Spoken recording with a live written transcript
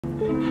Had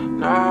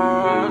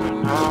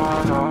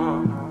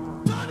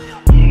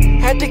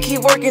to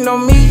keep working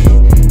on me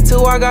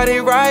till I got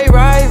it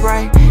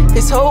right.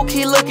 This whole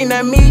key looking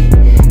at me.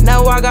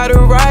 Now I got it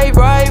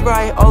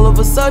right. All of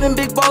a sudden,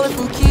 big baller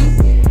from Key.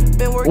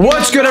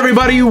 What's good,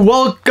 everybody?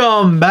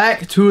 Welcome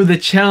back to the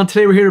channel.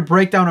 Today we're here to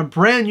break down a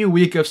brand new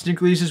week of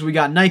sneaker releases. We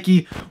got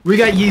Nike, we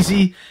got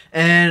Yeezy,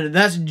 and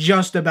that's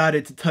just about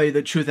it, to tell you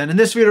the truth. And in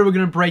this video, we're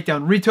going to break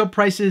down retail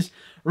prices,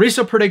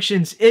 resale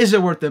predictions, is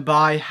it worth the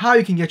buy, how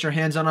you can get your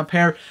hands on a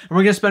pair, and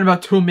we're going to spend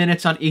about 2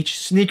 minutes on each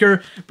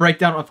sneaker,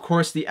 breakdown, of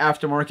course, the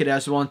aftermarket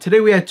as well. And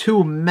today we had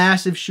two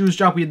massive shoes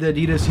drop. We had the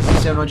Adidas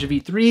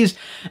CC700 V3s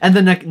and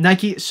the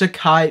Nike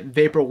Sacai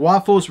Vapor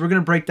Waffles. We're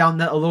going to break down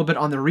that a little bit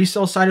on the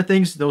resale side of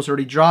things. Those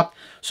already dropped,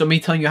 so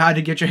me telling you how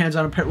to get your hands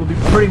on a pair will be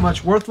pretty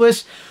much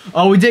worthless.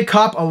 We did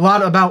cop a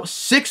lot, about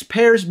 6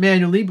 pairs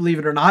manually, believe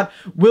it or not.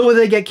 Will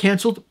they get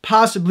canceled?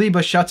 Possibly,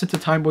 but shouts out to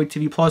Timeboy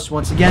TV Plus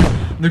once again,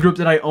 the group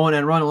that I own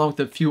and run along with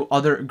a few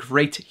other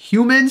great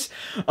humans.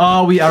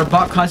 Our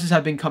bot classes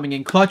have been coming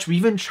in clutch. We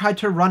even tried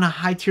to run a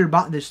high tier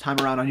bot this time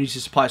around on Yeezy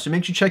Supply, so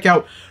make sure you check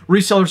out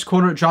Resellers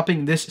Corner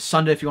dropping this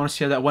Sunday if you want to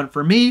see how that went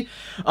for me.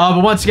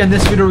 But once again,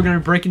 this video we're going to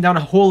be breaking down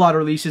a whole lot of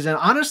releases, and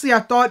honestly I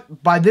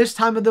thought by this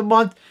time of the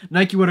month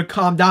Nike would have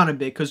calmed down a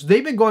bit because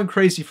they've been going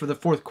crazy for the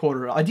fourth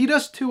quarter.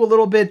 Adidas too a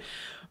little bit,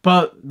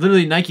 but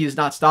literally Nike is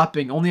not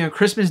stopping. Only on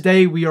Christmas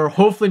Day we are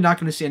hopefully not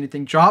going to see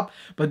anything drop,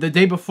 but the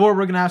day before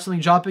we're going to have something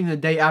dropping. The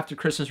day after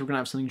Christmas we're going to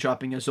have something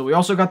dropping as well. We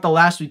also got the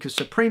last week of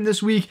Supreme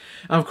this week,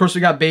 and of course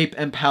we got Bape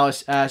and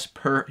Palace as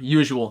per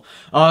usual.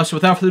 So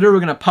without further ado, we're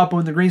going to pop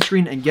on the green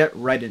screen and get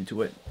right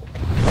into it.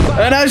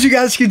 And as you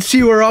guys can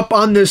see, we're up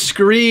on the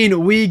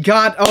screen. We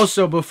got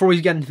also, before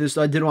we get into this,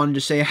 I did want to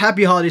just say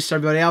happy holidays to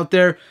everybody out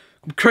there.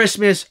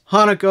 Christmas,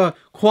 Hanukkah,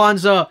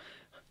 Kwanzaa,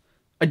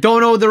 I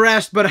don't know the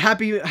rest, but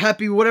happy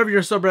whatever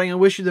you're celebrating. I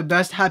wish you the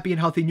best, happy and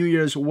healthy New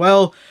Year as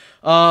well.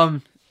 I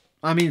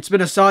mean, it's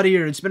been a Saudi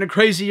year, it's been a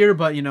crazy year,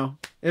 but you know,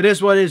 it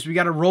is what it is. We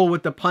got to roll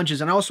with the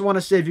punches. And I also want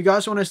to say, if you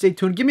guys want to stay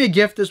tuned, give me a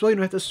gift as well. You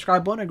don't have to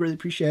subscribe button. I really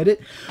appreciate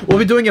it. We'll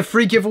be doing a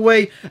free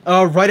giveaway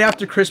right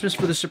after Christmas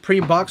for the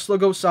Supreme box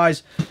logo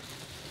size.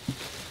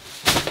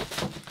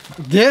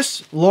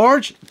 This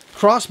large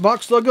cross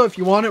box logo, if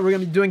you want it, we're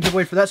going to be doing a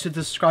giveaway for that, so hit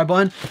the subscribe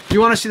button. If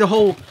you want to see the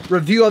whole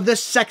review of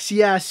this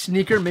sexy ass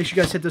sneaker, make sure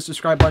you guys hit the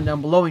subscribe button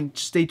down below and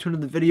stay tuned to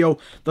the video.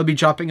 They'll be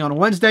dropping on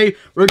Wednesday.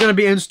 We're going to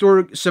be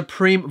in-store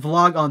Supreme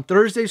vlog on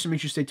Thursday, so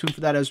make sure you stay tuned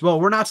for that as well.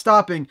 We're not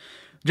stopping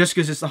just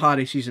because it's the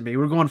holiday season, baby.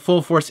 We're going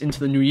full force into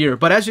the new year.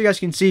 But as you guys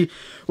can see,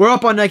 we're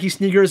up on Nike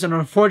sneakers, and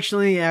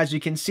unfortunately, as you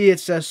can see, it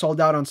says sold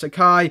out on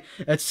Sacai.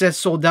 It says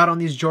sold out on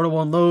these Jordan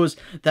 1 lows.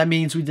 That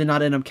means we did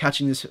not end up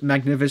catching this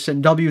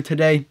magnificent W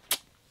today.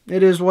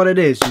 It is what it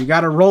is. You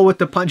got to roll with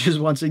the punches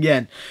once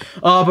again.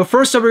 But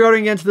first up, we're going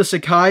to get into the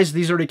Sacai's.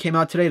 These already came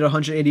out today at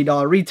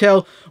 $180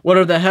 retail.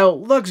 Whatever the hell.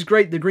 Looks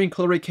great. The green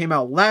colorway came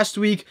out last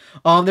week.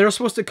 They were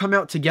supposed to come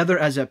out together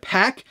as a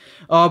pack.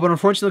 But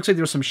unfortunately, it looks like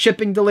there were some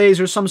shipping delays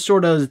or some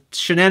sort of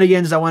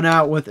shenanigans that went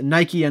out with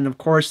Nike. And of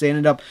course, they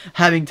ended up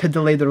having to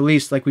delay the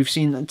release. Like we've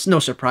seen, it's no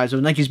surprise.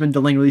 Nike's been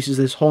delaying releases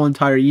this whole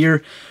entire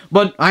year.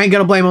 But I ain't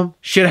going to blame them.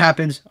 Shit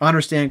happens. I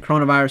understand.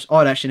 Coronavirus,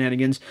 all that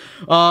shenanigans.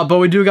 But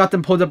we do got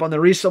them pulled up on the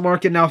resale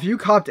market. Now, if you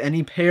copped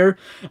any pair,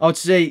 I would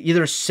say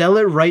either sell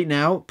it right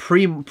now,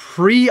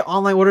 pre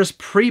online orders,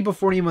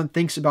 before anyone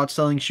thinks about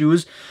selling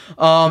shoes.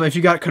 If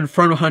you got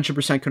confirmed,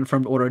 100%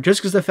 confirmed order.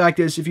 Just because the fact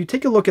is, if you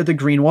take a look at the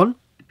green one,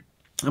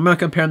 I'm going to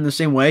compare them the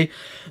same way.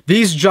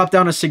 These drop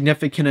down a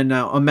significant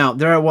amount.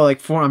 They're at, well,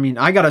 like 4. I mean,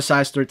 I got a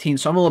size 13,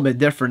 so I'm a little bit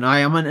different.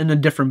 I'm in a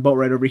different boat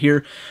right over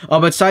here.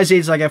 But size 8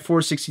 is like at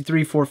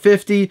 463,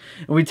 450.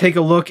 And we take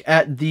a look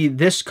at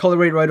this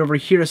colorway right over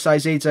here.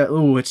 Size 8's at,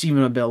 ooh, it's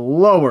even a bit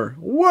lower.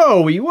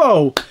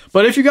 Whoa.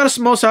 But if you got a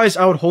small size,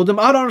 I would hold them.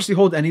 I would honestly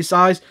hold any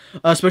size,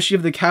 especially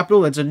if the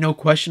capital. That's a no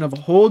question of a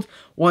hold.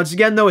 Once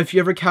again, though, if you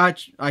ever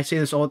catch, I say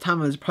this all the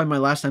time, and this is probably my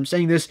last time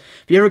saying this,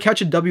 if you ever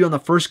catch a W on the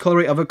first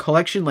colorway of a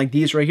collection, like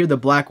these right here, the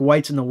black,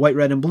 whites, and the white,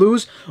 red, and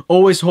blues,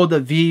 always hold the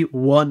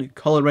V1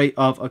 colorway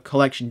of a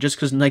collection, just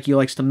because Nike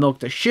likes to milk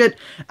the shit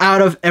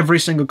out of every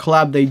single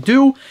collab they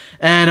do,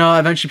 and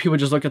eventually people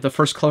just look at the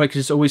first colorway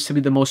because it's always to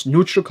be the most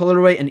neutral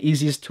colorway and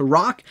easiest to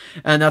rock,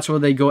 and that's where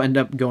they end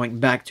up going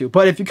back to.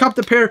 But if you cop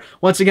the pair,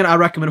 once again, I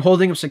recommend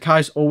holding them.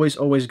 Sacai's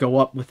always go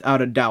up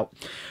without a doubt.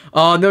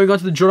 Then we go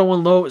to the Jordan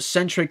 1 Low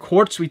Centric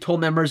Quartz. We told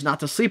members not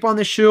to sleep on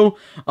this shoe.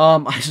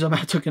 I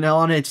somehow took an L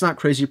on it. It's not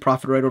crazy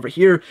profit right over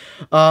here,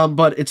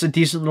 but it's a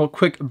decent little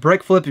quick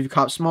brick flip. If you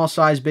cop small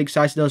size, big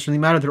size, it doesn't really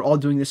matter. They're all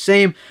doing the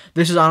same.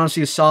 This is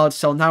honestly a solid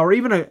sell now, or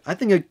even I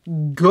think a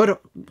good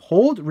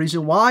hold.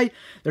 Reason why,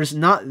 there's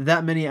not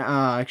that many,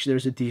 actually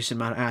there's a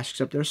decent amount of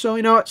asks up there. So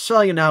you know what,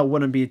 selling it now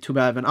wouldn't be too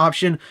bad of an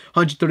option.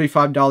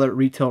 $135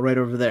 retail right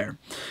over there.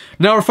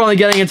 Now we're finally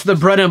getting into the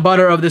bread and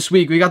butter of this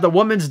week. We got the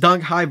women's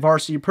Dunk High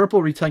Varsity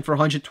Purple retailing for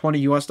 $120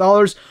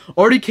 US.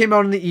 Already came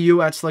out in the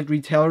EU at select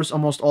retailers,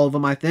 almost all of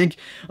them I think.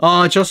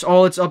 Just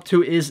all it's up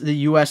to is the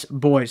US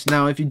boys.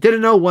 Now if you did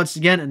didn't know, once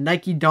again,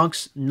 Nike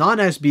Dunks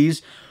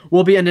non-SBs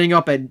will be ending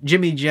up at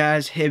Jimmy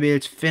Jazz,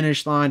 Hibbett's,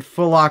 Finish Line,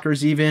 Foot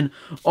Lockers even,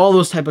 all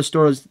those type of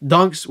stores.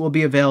 Dunks will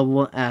be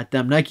available at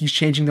them. Nike's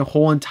changing the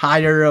whole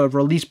entire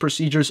release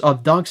procedures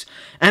of Dunks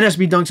and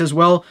SB Dunks as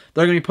well.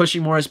 They're going to be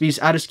pushing more SBs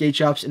out of skate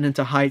shops and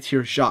into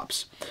high-tier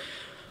shops.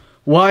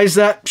 Why is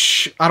that?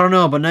 I don't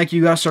know, but Nike,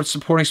 you gotta start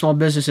supporting small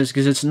businesses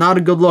because it's not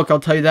a good look, I'll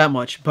tell you that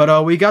much.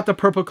 But we got the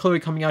purple color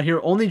coming out here,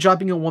 only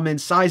dropping a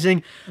woman's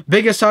sizing.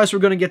 Biggest size we're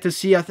gonna get to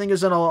see, I think,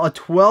 is a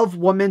 12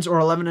 women's or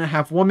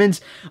 11.5 women's.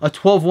 A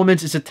 12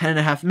 women's is a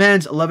 10.5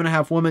 men's,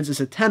 11.5 women's is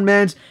a 10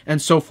 men's, and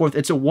so forth.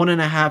 It's a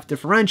 1.5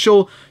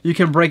 differential. You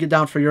can break it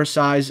down for your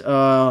size,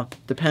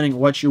 depending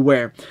what you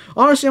wear.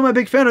 Honestly, I'm a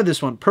big fan of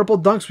this one. Purple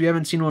Dunks, we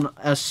haven't seen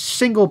a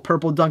single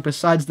purple dunk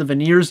besides the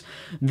veneers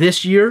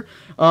this year.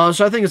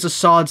 So I think it's a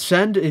solid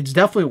send. It's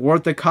definitely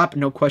worth the cop,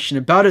 no question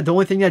about it. The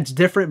only thing that's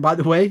different, by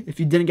the way, if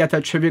you didn't get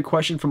that trivia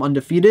question from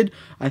Undefeated,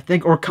 I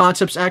think, or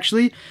Concepts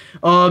actually,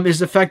 is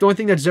the fact the only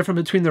thing that's different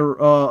between the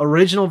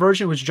original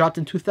version, which dropped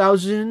in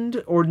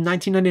 2000 or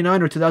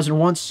 1999 or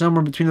 2001,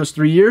 somewhere between those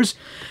 3 years,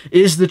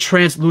 is the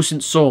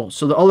translucent sole.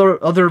 So the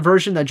other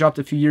version that dropped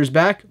a few years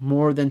back,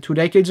 more than 2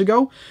 decades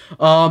ago,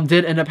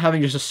 did end up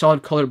having just a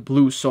solid colored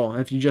blue sole,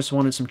 if you just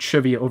wanted some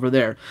trivia over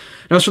there.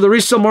 Now, as for the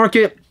resale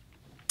market,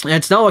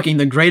 it's not looking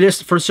the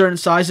greatest for certain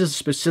sizes,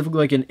 specifically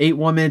like an 8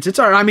 women's. It's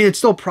alright. I mean, it's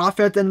still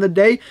profit at the end of the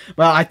day,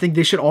 but I think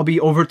they should all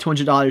be over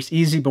 $200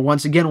 easy. But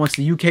once again, once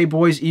the UK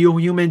boys, EU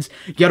humans,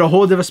 get a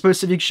hold of a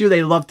specific shoe,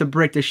 they love to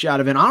brick the shit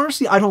out of it. And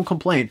honestly, I don't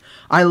complain.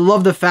 I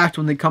love the fact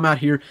when they come out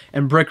here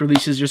and brick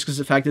releases, just because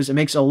the fact is it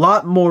makes a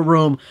lot more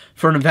room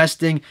for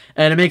investing,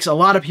 and it makes a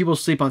lot of people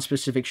sleep on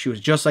specific shoes.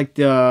 Just like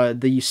the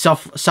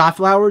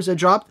Safflowers that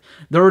dropped,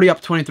 they're already up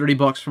 20-30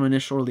 bucks from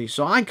initial release,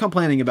 so I ain't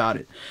complaining about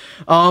it.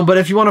 But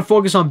if you want to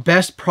focus on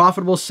best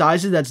profitable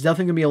sizes, that's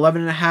definitely going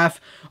to be 11.5,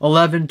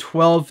 11,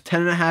 12,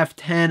 10.5,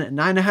 10,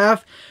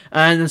 9.5,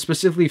 and then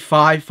specifically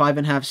 5,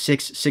 5.5,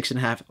 6,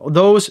 6.5.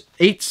 Those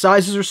 8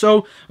 sizes or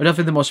so are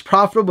definitely the most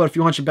profitable, but if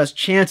you want your best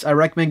chance, I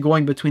recommend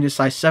going between a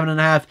size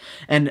 7.5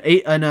 and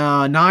 8 and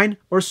 9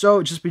 or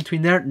so, just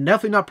between there.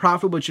 Definitely not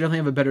profitable, but you definitely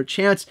have a better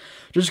chance,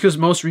 just because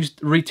most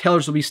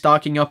retailers will be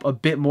stocking up a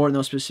bit more in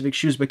those specific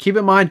shoes. But keep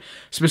in mind,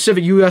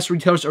 specific US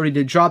retailers already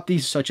did drop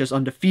these, such as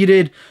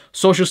Undefeated,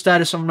 Social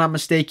Status, if I'm not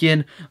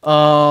mistaken.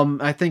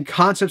 I think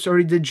Concepts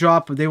already did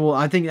drop, but they will,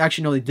 I think,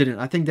 actually, no, they didn't.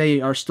 I think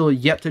they are still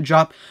yet to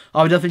drop.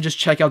 I would definitely just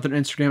check out their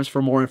Instagrams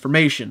for more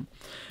information.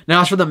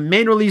 Now, as for the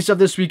main release of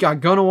this week, I'm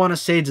going to want to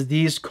say it's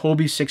these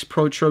Kobe 6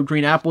 Pro Tro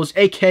Green Apples,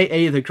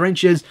 aka the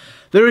Grinches.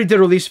 They already did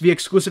release via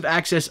exclusive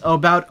access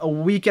about a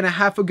week and a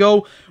half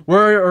ago. We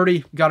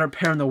already got our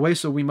pair in the way,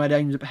 so we might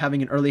end up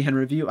having an early hand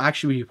review.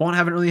 Actually, we won't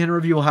have an early hand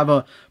review. We'll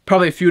have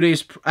probably a few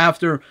days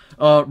after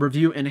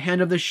review in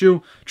hand of the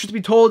shoe. Truth to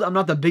be told, I'm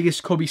not the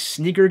biggest Kobe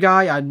sneaker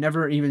guy. I've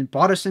never even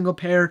bought a single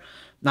pair.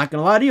 Not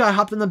gonna lie to you, I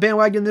hopped on the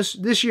bandwagon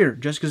this year,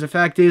 just because the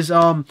fact is,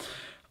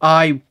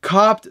 I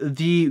copped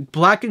the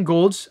black and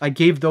golds. I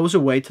gave those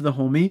away to the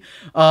homie.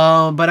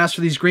 But as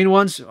for these green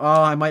ones,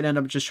 I might end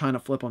up just trying to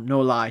flip them. No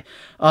lie.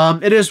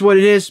 It is what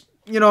it is.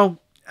 You know,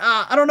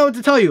 I don't know what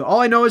to tell you. All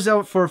I know is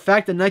that for a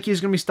fact that Nike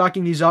is going to be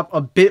stocking these up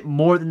a bit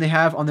more than they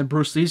have on the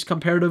Bruce Lee's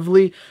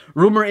comparatively.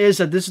 Rumor is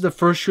that this is the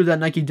first shoe that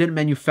Nike didn't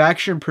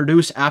manufacture and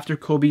produce after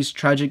Kobe's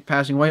tragic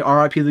passing away.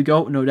 RIP the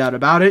GOAT, no doubt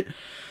about it.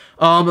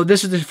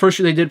 This is the first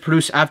shoe they did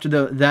produce after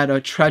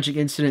that tragic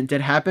incident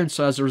did happen.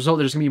 So as a result,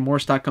 there's going to be more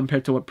stock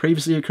compared to what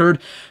previously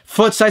occurred.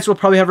 Foot sites will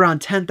probably have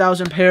around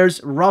 10,000 pairs.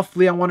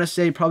 Roughly, I want to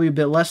say probably a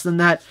bit less than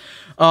that.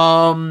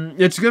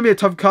 It's going to be a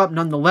tough cop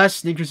nonetheless.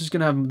 Sneakers is going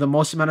to have the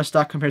most amount of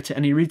stock compared to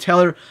any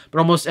retailer, but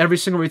almost every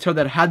single retailer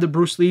that had the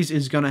Bruce Lee's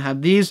is going to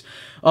have these.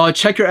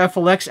 Check your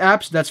FLX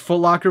apps. That's Foot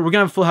Locker. We're going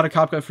to have a full How to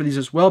Cop Guide for these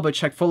as well, but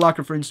check Foot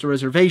Locker for in-store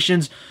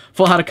reservations.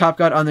 Full How to Cop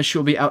Guide on the shoe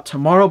will be out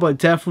tomorrow, but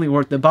definitely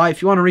worth the buy.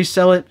 If you want to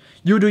resell it,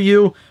 you do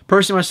you.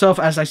 Personally, myself,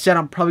 as I said,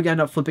 I'm probably going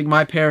to end up flipping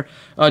my pair.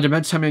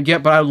 Depends how many I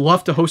get, but I'd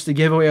love to host a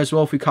giveaway as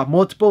well if we cop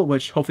multiple,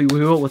 which hopefully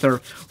we will with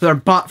our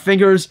bot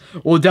fingers.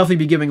 We'll definitely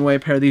be giving away a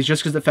pair of these,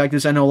 just because the fact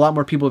is I know a lot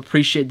more people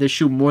appreciate this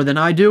shoe more than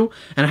I do,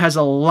 and it has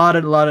a lot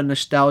of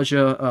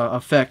nostalgia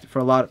effect for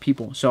a lot of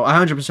people. So I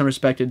 100%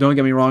 respect it. Don't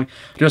get me wrong.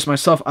 Just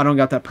myself, I don't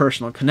got that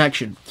personal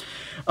connection.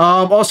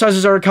 All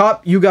sizes are a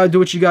cop. You got to do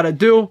what you got to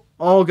do.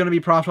 All going to be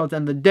profitable at the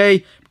end of the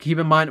day. Keep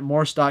in mind,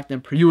 more stock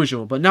than per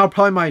usual. But now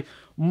probably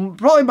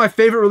my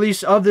favorite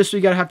release of this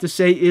week, I have to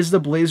say, is the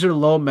Blazer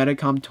Low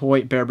Medicom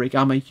Toy Bear Brick.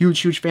 I'm a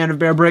huge fan of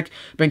Bear Brick.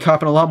 Been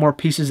copping a lot more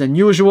pieces than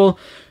usual.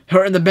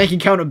 Hurting the bank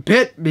account a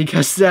bit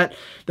because that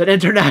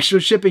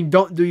international shipping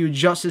don't do you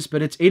justice,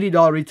 but it's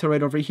 $80 retail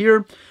right over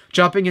here.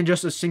 Dropping in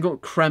just a single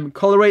creme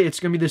colorway. It's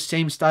going to be the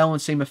same style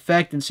and same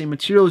effect and same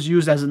materials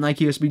used as the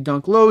Nike SB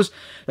Dunk Lows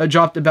that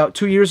dropped about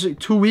 2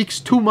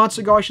 months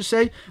ago, I should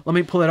say. Let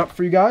me pull it up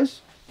for you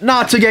guys.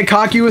 Not to get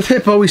cocky with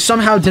it, but we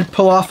somehow did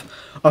pull off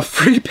a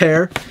free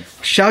pair.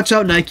 Shouts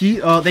out Nike.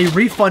 They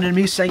refunded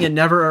me saying it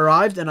never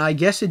arrived, and I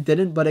guess it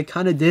didn't, but it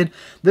kind of did.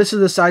 This is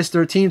the size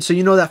 13, so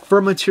you know that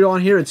fur material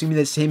on here, it's going to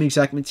be the same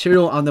exact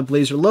material on the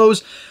Blazer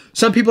lows.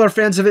 Some people are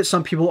fans of it,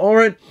 some people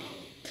aren't.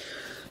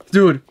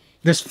 Dude,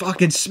 this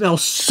fucking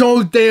smells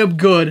so damn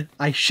good.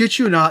 I shit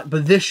you not,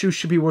 but this shoe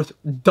should be worth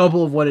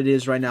double of what it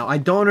is right now. I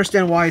don't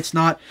understand why it's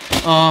not.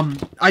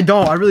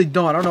 I really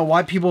don't. I don't know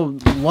why people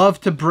love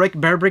to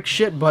bear brick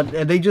shit, but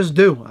they just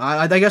do.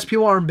 I guess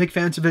people aren't big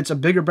fans of it. It's a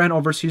bigger brand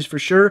overseas for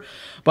sure,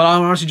 but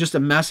I'm honestly just a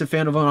massive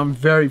fan of it. I'm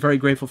very, very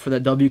grateful for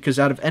that W, because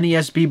out of any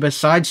SB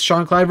besides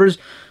Sean Clivers,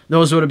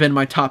 those would have been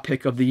my top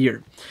pick of the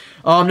year.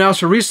 Now,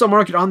 so resale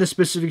market on this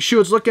specific shoe,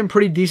 it's looking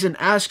pretty decent.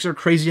 Asks are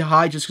crazy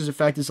high just because the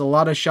fact is a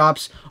lot of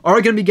shops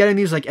are going to be getting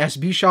these, like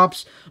SB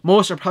shops.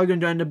 Most are probably going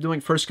to end up doing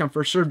first come,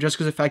 first serve just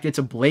because the fact it's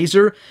a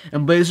Blazer,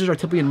 and Blazers are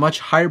typically in much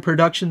higher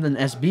production than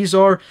SBs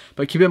are.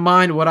 But keep in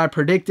mind what I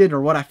predicted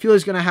or what I feel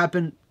is going to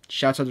happen.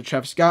 Shouts out to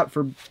Travis Scott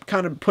for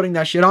kind of putting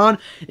that shit on,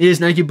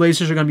 is Nike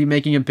Blazers are going to be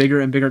making a bigger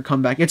and bigger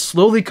comeback. It's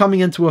slowly coming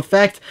into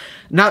effect.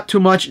 Not too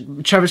much.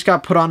 Travis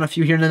Scott put on a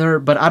few here and there,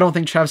 but I don't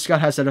think Travis Scott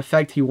has that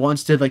effect he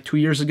once did like 2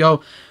 years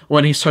ago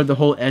when he started the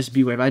whole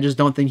SB wave. I just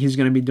don't think he's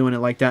going to be doing it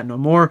like that no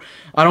more.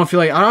 I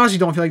honestly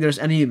don't feel like there's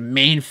any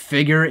main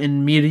figure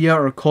in media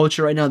or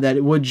culture right now that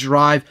it would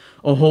drive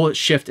a whole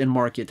shift in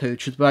market, to tell you the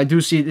truth. But I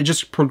do see it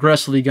just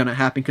progressively going to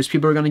happen, because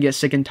people are going to get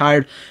sick and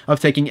tired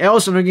of taking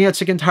L's, and they're going to get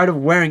sick and tired of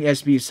wearing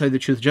SBs, to tell you the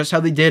truth, just how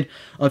they did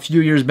a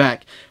few years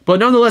back. But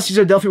nonetheless, these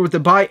are definitely worth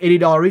the buy.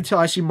 $80 retail.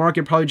 I see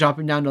market probably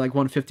dropping down to like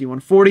 $150,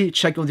 $140.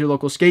 Check with your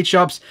local skate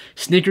shops.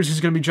 Sneakers is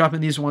going to be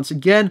dropping these once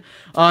again,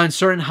 and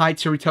certain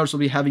high-tier retailers will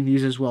be having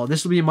these as well.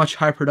 This will be a much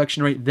higher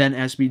production rate than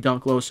SB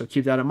Dunk Low, so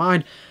keep that in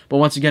mind. But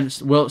once again,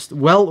 it's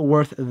well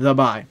worth the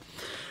buy.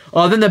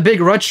 Then the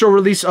big retro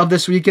release of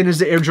this weekend is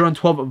the Air Jordan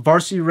 12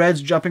 Varsity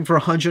Reds, dropping for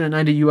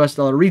 $190 US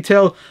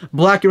retail.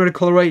 Black and red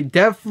colorway,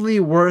 definitely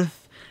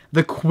worth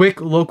the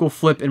quick local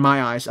flip in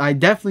my eyes. I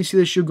definitely see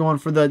this shoe going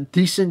for the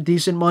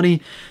decent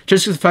money,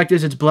 just because the fact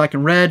is it's black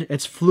and red,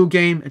 it's flu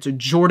game, it's a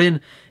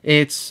Jordan,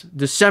 it's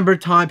December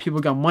time, people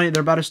got money,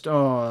 they're about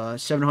to,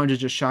 700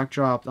 just shock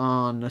dropped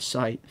on the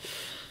site.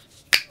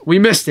 We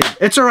missed it.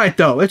 It's alright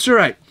though, it's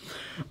alright.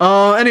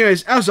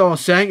 Anyways, as I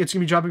was saying, it's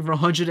going to be dropping for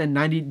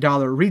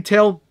 $190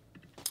 retail.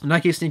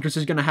 Nike Sneakers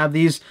is going to have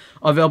these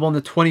available on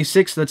the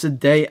 26th. That's the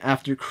day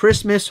after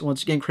Christmas.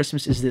 Once again,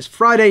 Christmas is this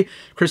Friday.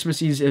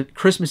 Christmas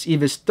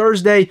Eve is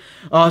Thursday.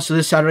 So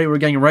this Saturday, we're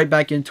getting right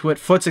back into it.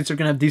 Footsites are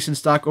going to have decent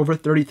stock, over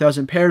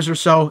 30,000 pairs or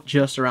so,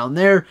 just around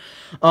there.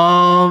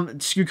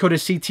 SKU code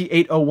is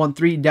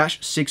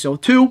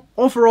CT8013-602.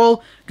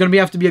 Overall, going to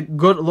have to be a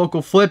good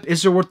local flip.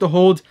 Is it worth the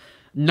hold?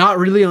 Not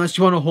really, unless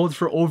you want to hold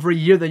for over a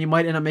year. Then you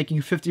might end up making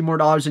 $50 more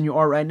than you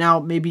are right now,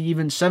 maybe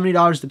even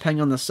 $70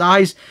 depending on the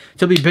size.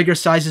 Typically bigger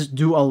sizes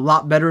do a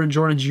lot better in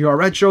Jordan GR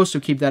Retro,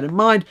 so keep that in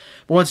mind.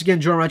 But once again,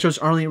 Jordan Retros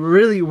aren't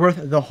really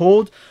worth the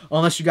hold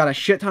unless you got a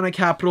shit ton of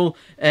capital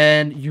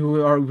and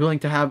you are willing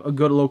to have a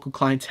good local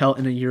clientele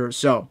in a year or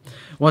so.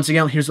 Once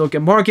again, here's a look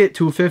at market,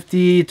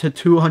 $250 to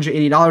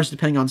 $280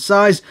 depending on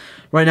size.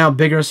 Right now,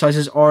 bigger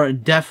sizes are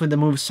definitely the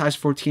move. Size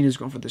 14 is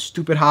going for the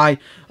stupid high.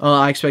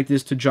 I expect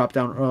this to drop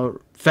down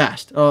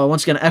fast.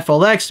 Once again,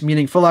 FLX,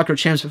 meaning Foot Locker,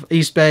 Champs,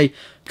 East Bay,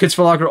 Kids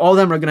Foot Locker, all of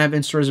them are going to have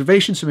in-store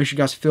reservations, so make sure you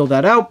guys fill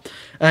that out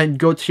and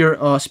go to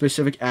your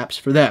specific apps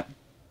for that.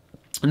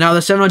 Now,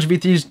 the 700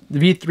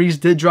 V3s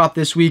did drop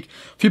this week.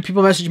 A few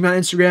people messaged me on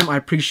Instagram. I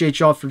appreciate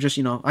y'all for just,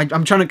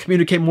 I'm trying to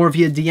communicate more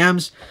via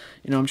DMs.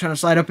 I'm trying to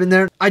slide up in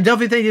there. I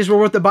definitely think these were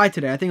worth the buy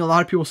today. I think a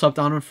lot of people slept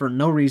on them for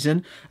no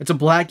reason. It's a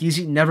black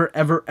Yeezy. Never,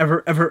 ever,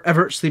 ever, ever,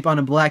 ever sleep on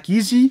a black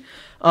Yeezy.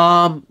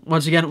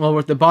 Once again, well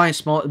worth the buy.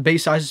 Small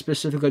base sizes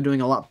specifically are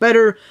doing a lot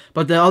better.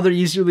 But the other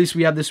Yeezy release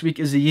we have this week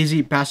is the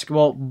Yeezy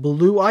Basketball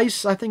Blue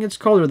Ice, I think it's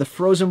called, or the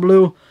Frozen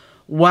Blue.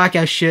 Whack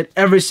ass shit.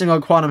 Every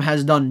single Quantum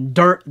has done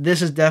dirt.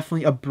 This is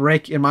definitely a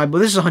brick in my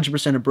book. This is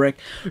 100% a brick.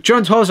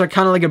 Jordan 12s are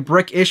kind of like a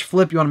brick-ish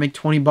flip. You want to make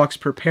 20 bucks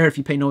per pair if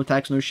you pay no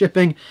tax, no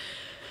shipping.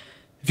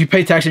 If you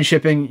pay tax and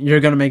shipping, you're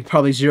going to make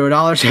probably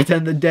 $0 at the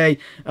end of the day.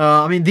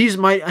 I mean, these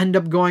might end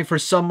up going for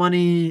some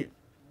money.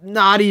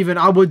 Not even.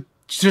 I would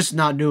just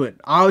not do it.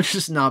 I would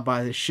just not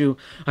buy this shoe.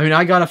 I mean,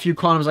 I got a few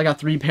Quantums. I got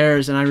 3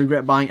 pairs, and I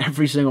regret buying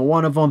every single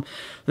one of them.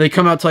 They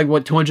come out to like,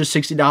 what,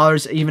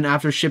 $260 even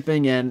after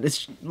shipping, and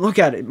it's, look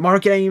at it.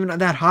 Market ain't even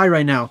that high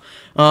right now.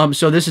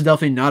 So this is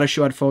definitely not a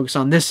shoe I'd focus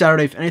on. This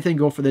Saturday, if anything,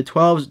 go for the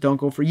 12s. Don't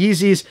go for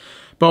Yeezys.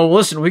 But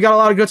listen, we got a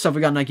lot of good stuff. We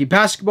got Nike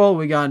Basketball.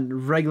 We got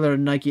regular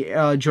Nike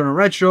Jordan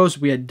Retros.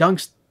 We had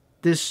Dunks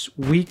this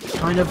week,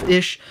 kind of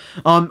ish.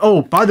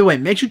 Oh, by the way,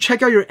 make sure you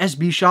check out your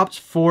SB shops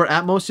for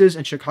Atmoses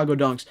and Chicago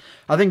Dunks.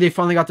 I think they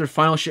finally got their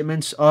final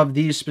shipments of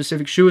these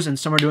specific shoes, and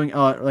some are doing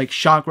like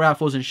shock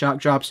raffles and shock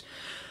drops.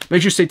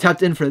 Make sure you stay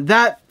tapped in for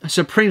that.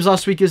 Supremes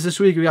last week is this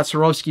week. We got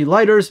Swarovski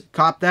lighters.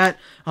 Cop that.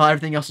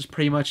 Everything else is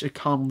pretty much a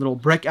calm little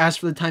brick ass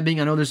for the time being.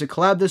 I know there's a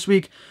collab this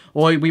week.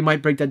 Well, we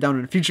might break that down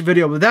in a future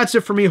video. But that's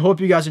it for me. Hope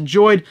you guys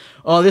enjoyed.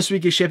 This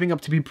week is shaping up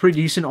to be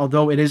pretty decent,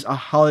 although it is a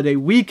holiday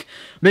week.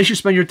 Make sure you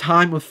spend your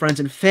time with friends friends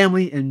and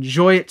family.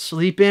 Enjoy it.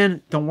 Sleep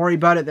in. Don't worry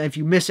about it. If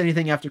you miss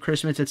anything after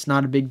Christmas, it's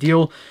not a big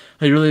deal.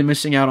 You're really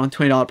missing out on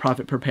 $20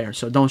 profit per pair,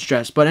 so don't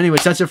stress. But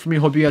anyways, that's it for me.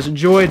 Hope you guys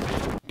enjoyed.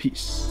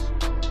 Peace.